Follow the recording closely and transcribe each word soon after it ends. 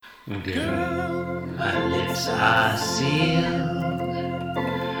Girl, my lips are sealed.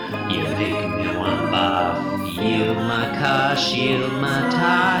 You make me want to barf. Yield my car, shield my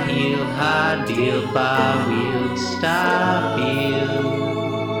tie, heel, high deal, bar wheel, stop you.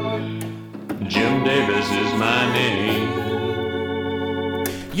 Jim Davis is my name.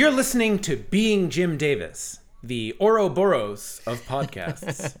 You're listening to Being Jim Davis, the Ouroboros of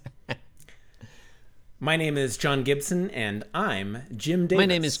podcasts. My name is John Gibson, and I'm Jim Davis. My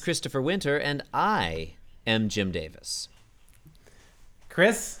name is Christopher Winter, and I am Jim Davis.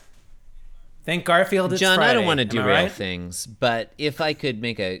 Chris, thank Garfield it's John, Friday. I don't want to derail right? things, but if I could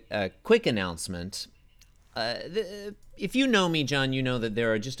make a quick announcement. If you know me, John, you know that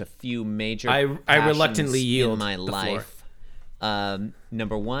there are just a few major I reluctantly passions yield in my the life.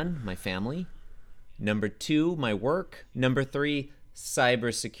 Number one, my family. Number two, my work. Number three,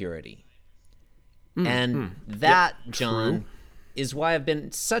 cybersecurity. That, John, is why I've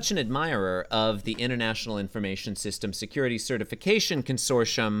been such an admirer of the International Information System Security Certification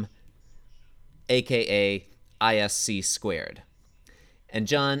Consortium, aka ISC squared. And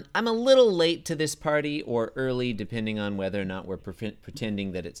John, I'm a little late to this party, or early, depending on whether or not we're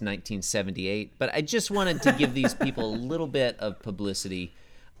pretending that it's 1978, but I just wanted to give these people a little bit of publicity.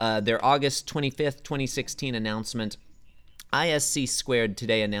 Their August 25th, 2016 announcement, ISC squared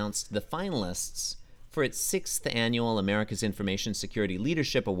today announced the finalists for its 6th annual America's Information Security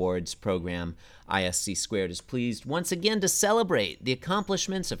Leadership Awards program. ISC Squared is pleased once again to celebrate the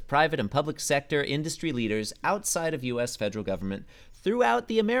accomplishments of private and public sector industry leaders outside of U.S. federal government throughout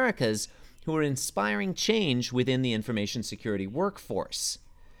the Americas who are inspiring change within the information security workforce.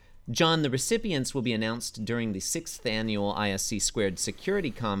 John, the recipients will be announced during the 6th annual ISC Squared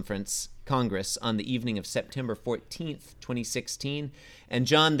Security Congress on the evening of September 14th, 2016. And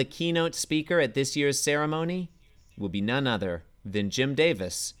John, the keynote speaker at this year's ceremony will be none other than Jim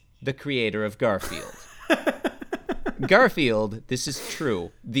Davis, the creator of Garfield. Garfield, this is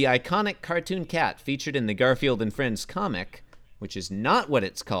true, the iconic cartoon cat featured in the Garfield and Friends comic, which is not what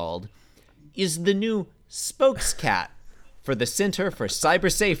it's called, is the new spokescat for the Center for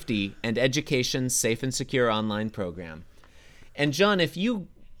Cyber Safety and Education's Safe and Secure Online program. And John, if you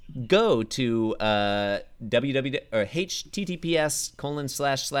go to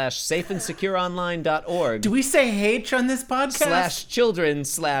https://safeandsecureonline.org. Do we say H on this podcast?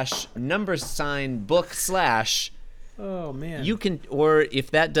 /children/number sign book/ Oh, man. You can, or if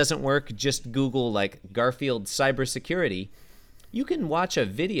that doesn't work, just Google like Garfield cybersecurity. You can watch a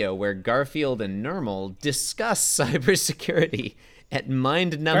video where Garfield and Nermal discuss cybersecurity at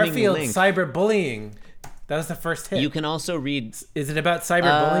mind-numbing Garfield length. cyberbullying. That was the first hit. You can also read... Is it about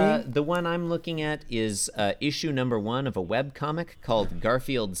cyberbullying? The one I'm looking at is issue number 1 of a webcomic called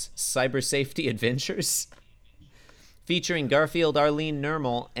Garfield's Cyber Safety Adventures, featuring Garfield, Arlene,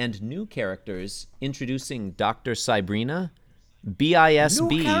 Nermal, and new characters introducing Dr. Cybrina, BISB,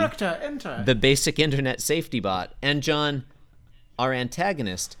 New character, enter. the basic internet safety bot, and John, our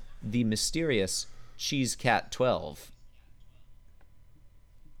antagonist, the mysterious Cheese Cat 12.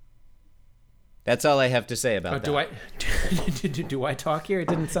 That's all I have to say about that. Do I talk here? It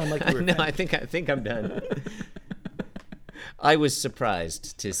didn't sound like you were. No, I think I'm done. I was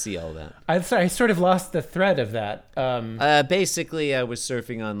surprised to see all that. I'm sorry, I sort of lost the thread of that. Basically, I was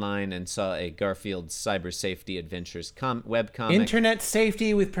surfing online and saw a Garfield Cyber Safety Adventures webcomic. Internet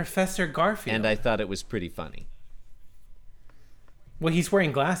safety with Professor Garfield. And I thought it was pretty funny. Well, he's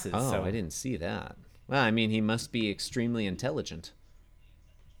wearing glasses. Oh, so. I didn't see that. Well, I mean, he must be extremely intelligent.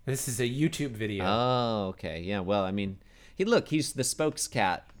 This is a YouTube video. Oh, okay. Yeah, well, I mean, he's the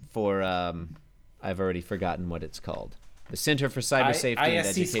spokescat for, I've already forgotten what it's called. The Center for Cyber Safety and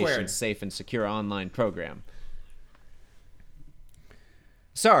Education's Safe and Secure Online program.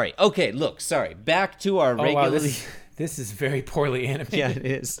 Sorry. Okay, sorry. Back to our regular... Wow, this is very poorly animated. Yeah, it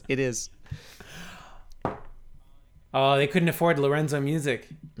is. It is. Oh, they couldn't afford Lorenzo Music.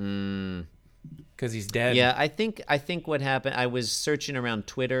 Because he's dead. Yeah, I think what happened, I was searching around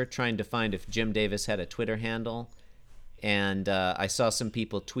Twitter trying to find if Jim Davis had a Twitter handle, and I saw some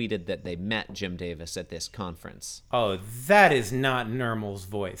people tweeted that they met Jim Davis at this conference. Oh, that is not Nermal's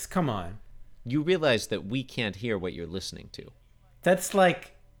voice. Come on. You realize that we can't hear what you're listening to. That's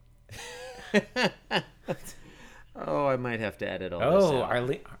like... Oh, I might have to edit all this out. Oh,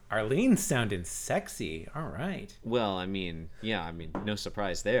 Arlene's sounding sexy. All right. Well, no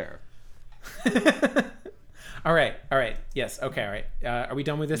surprise there. All right. Yes. Okay. All right. Are we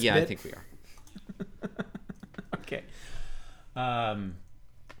done with this? Yeah, bit? I think we are. Okay.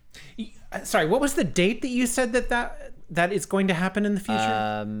 Sorry. What was the date that you said that is going to happen in the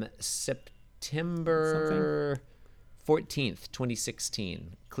future? September 14th,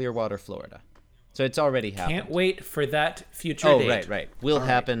 2016, Clearwater, Florida. So it's already happened. Can't wait for that future date. Right. Will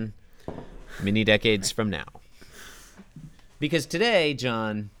happen many decades from now. Because today,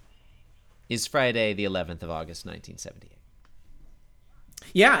 John, is Friday, the 11th of August, 1978.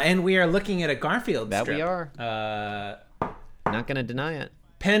 Yeah, and we are looking at a Garfield That strip. we are. Not going to deny it.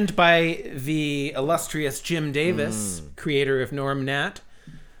 Penned by the illustrious Jim Davis, creator of Norm Nat.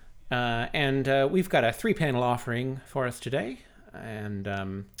 And we've got a 3-panel offering for us today.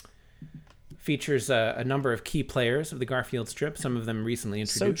 And features a number of key players of the Garfield strip, some of them recently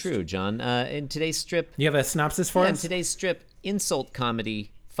introduced. So true, John. In today's strip... You have a synopsis for In us? today's strip, insult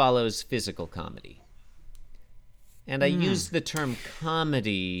comedy follows physical comedy. And I use the term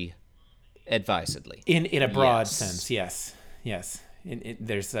comedy advisedly. In a broad Yes. sense, yes. Yes.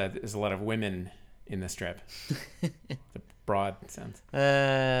 There's a lot of women in the strip. The broad sense.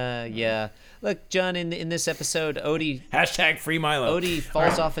 Yeah. Look, John, in this episode, Odie Hashtag free Milo.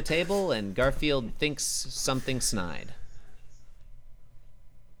 falls off a table and Garfield thinks something snide.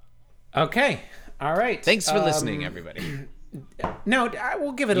 Okay. All right. Thanks for listening, everybody. No,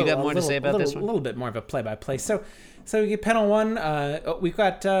 we'll give it You a got more to little, say about this a one? little bit more of a play-by-play. So we get panel 1. We've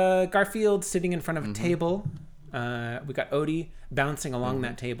got Garfield sitting in front of a table. We got Odie bouncing along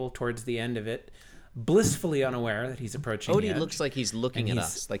that table towards the end of it, blissfully unaware that he's approaching the Odie edge. looks like he's looking at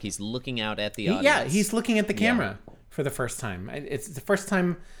us, like he's looking out at the audience. Yeah, he's looking at the camera for the first time. It's the first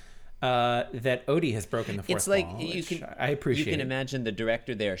time that Odie has broken the fourth It's like wall, you which can I appreciate. You can imagine the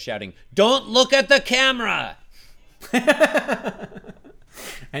director there shouting, "Don't look at the camera!"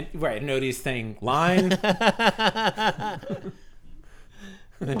 And right, and Odie's saying line. And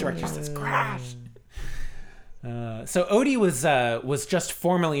the director says crash. So Odie was just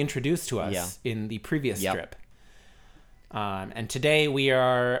formally introduced to us in the previous strip. And today we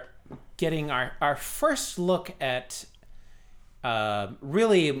are getting our first look at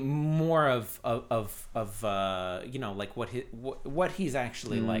really more of like what he's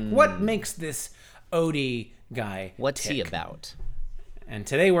actually like. What makes this Odie guy What's tick? he about? And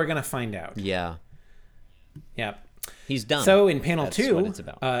today we're gonna find out. Yeah. Yep. He's done. So in panel That's 2, what it's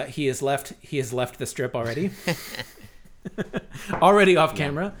about. he has left the strip already. Already off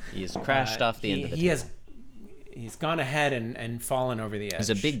camera. He has crashed off the end of the table. He's gone ahead and fallen over the edge. It's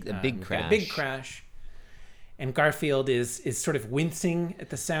a big We've got crash. a big crash. And Garfield is sort of wincing at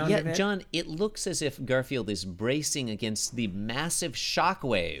the sound of Yeah, it. John, it looks as if Garfield is bracing against the massive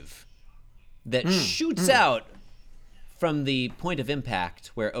shockwave that shoots out from the point of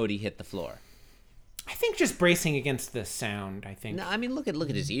impact where Odie hit the floor. I think just bracing against the sound, I think. No, I mean, look at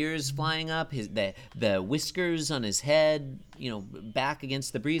his ears flying up, the whiskers on his head, back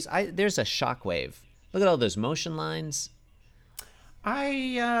against the breeze. There's a shockwave. Look at all those motion lines.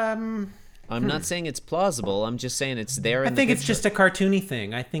 I'm not saying it's plausible. I'm just saying it's there. I think it's just a cartoony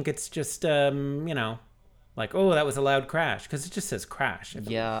thing. I think it's just like, oh, that was a loud crash, because it just says crash.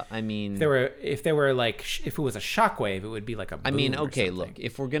 Yeah, I mean, If there were like, if it was a shockwave, it would be like a boom. I mean, or okay, something. look,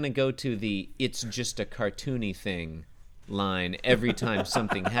 if we're gonna go to the "it's just a cartoony thing" line every time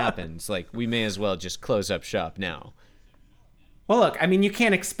something happens, like we may as well just close up shop now. Well, look, I mean, you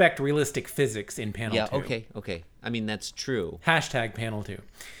can't expect realistic physics in panel 2. Yeah, okay. I mean, that's true. Hashtag panel 2.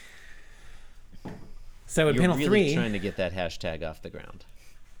 So in You're panel really 3, trying to get that hashtag off the ground.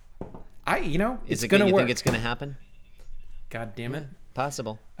 it's You gonna work. think it's gonna happen? God damn it!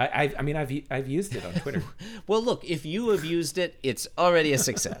 Possible. I mean, I've used it on Twitter. Well, look, if you have used it, it's already a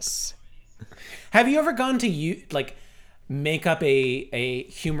success. Have you ever gone to make up a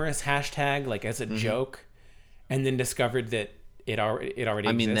humorous hashtag like as a joke, and then discovered that it already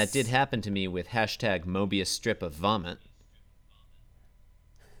I mean, that exists? did happen to me with hashtag Mobius strip of vomit.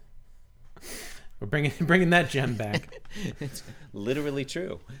 We're bringing that gem back. It's literally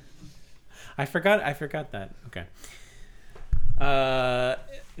true. I forgot that. Okay.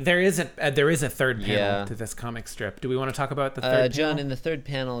 There is a third panel Yeah. to this comic strip. Do we want to talk about the third John, panel? in the third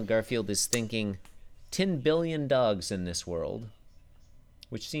panel, Garfield is thinking 10 billion dogs in this world,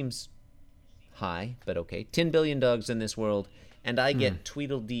 which seems high, but okay. 10 billion dogs in this world, and I get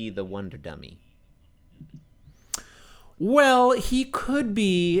Tweedledee the Wonder Dummy. Well, he could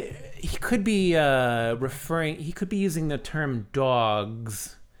be using the term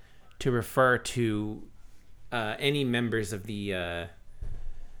dogs to refer to any members of the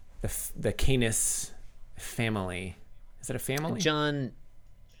Canis family. Is it a family? John,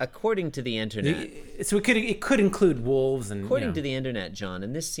 according to the internet, So it could include wolves and according to the internet, John,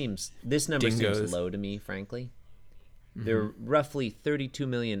 and this number Dingoes. seems low to me, frankly. There are roughly 32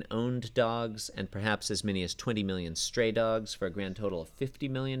 million owned dogs and perhaps as many as 20 million stray dogs for a grand total of 50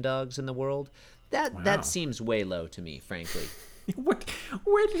 million dogs in the world. That seems way low to me, frankly.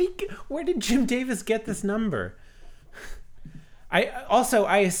 Where did Jim Davis get this number?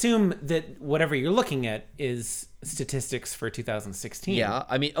 I assume that whatever you're looking at is statistics for 2016. Yeah,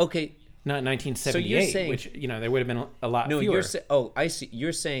 I mean, okay. Not 1978, So you're saying, which, there would have been a lot no, fewer. I see.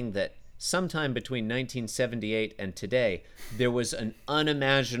 You're saying that sometime between 1978 and today, there was an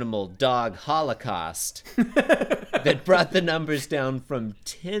unimaginable dog holocaust that brought the numbers down from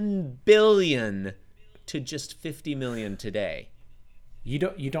 10 billion to just 50 million today. You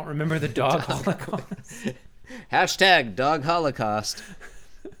don't remember the dog holocaust? Hashtag dog holocaust.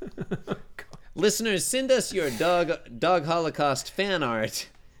 Listeners, send us your dog holocaust fan art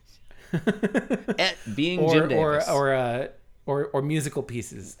at Being Jim Davis. Or musical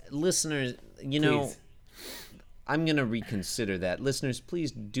pieces. Listeners, Please. I'm going to reconsider that. Listeners,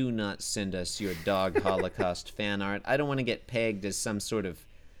 please do not send us your dog holocaust fan art. I don't want to get pegged as some sort of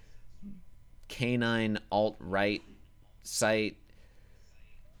canine alt-right site.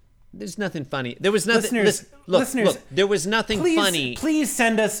 There's nothing funny. There was nothing. Listeners, look. There was nothing funny. Please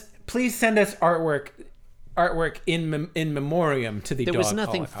send us artwork in memoriam to the dog holocaust. There was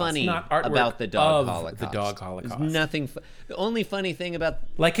nothing funny not artwork about the dog of holocaust. The dog holocaust. There's nothing. The only funny thing about,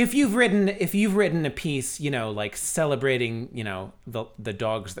 like, if you've written a piece, like celebrating, the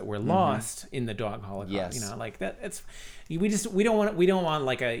dogs that were lost in the dog holocaust. Yes. Like that. It's we don't want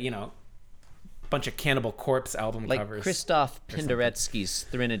like a bunch of Cannibal Corpse album like covers. Christoph Penderecki's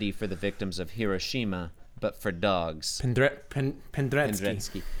Threnody for the Victims of Hiroshima, but for dogs.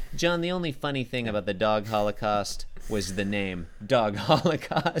 Penderecki. John, the only funny thing about the dog holocaust was the name Dog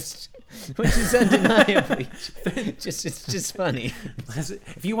Holocaust, which is undeniably it's just funny.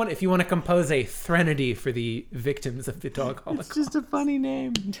 If you want to compose a threnody for the victims of the dog holocaust, It's just a funny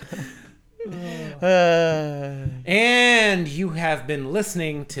name. And you have been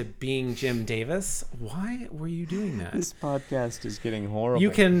listening to Being Jim Davis. Why were you doing that? This podcast is getting horrible.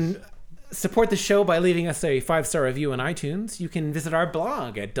 You can support the show by leaving us a 5-star review on iTunes. You can visit our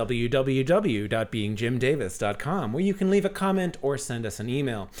blog at www.beingjimdavis.com, where you can leave a comment or send us an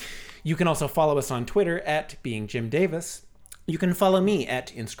email. You can also follow us on Twitter at Being Jim Davis. You can follow me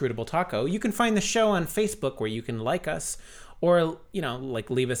at Inscrutable Taco. You can find the show on Facebook, where you can like us or,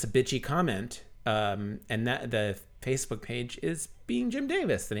 leave us a bitchy comment. And that the Facebook page is Being Jim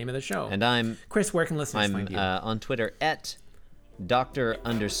Davis, the name of the show. And I'm Chris. Where can listeners find you? On Twitter at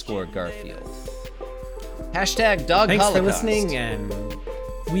Dr_Garfield. Hashtag dog Thanks holocaust. for listening, and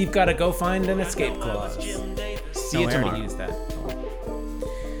we've got to go find an escape clause. See you I already tomorrow. used that.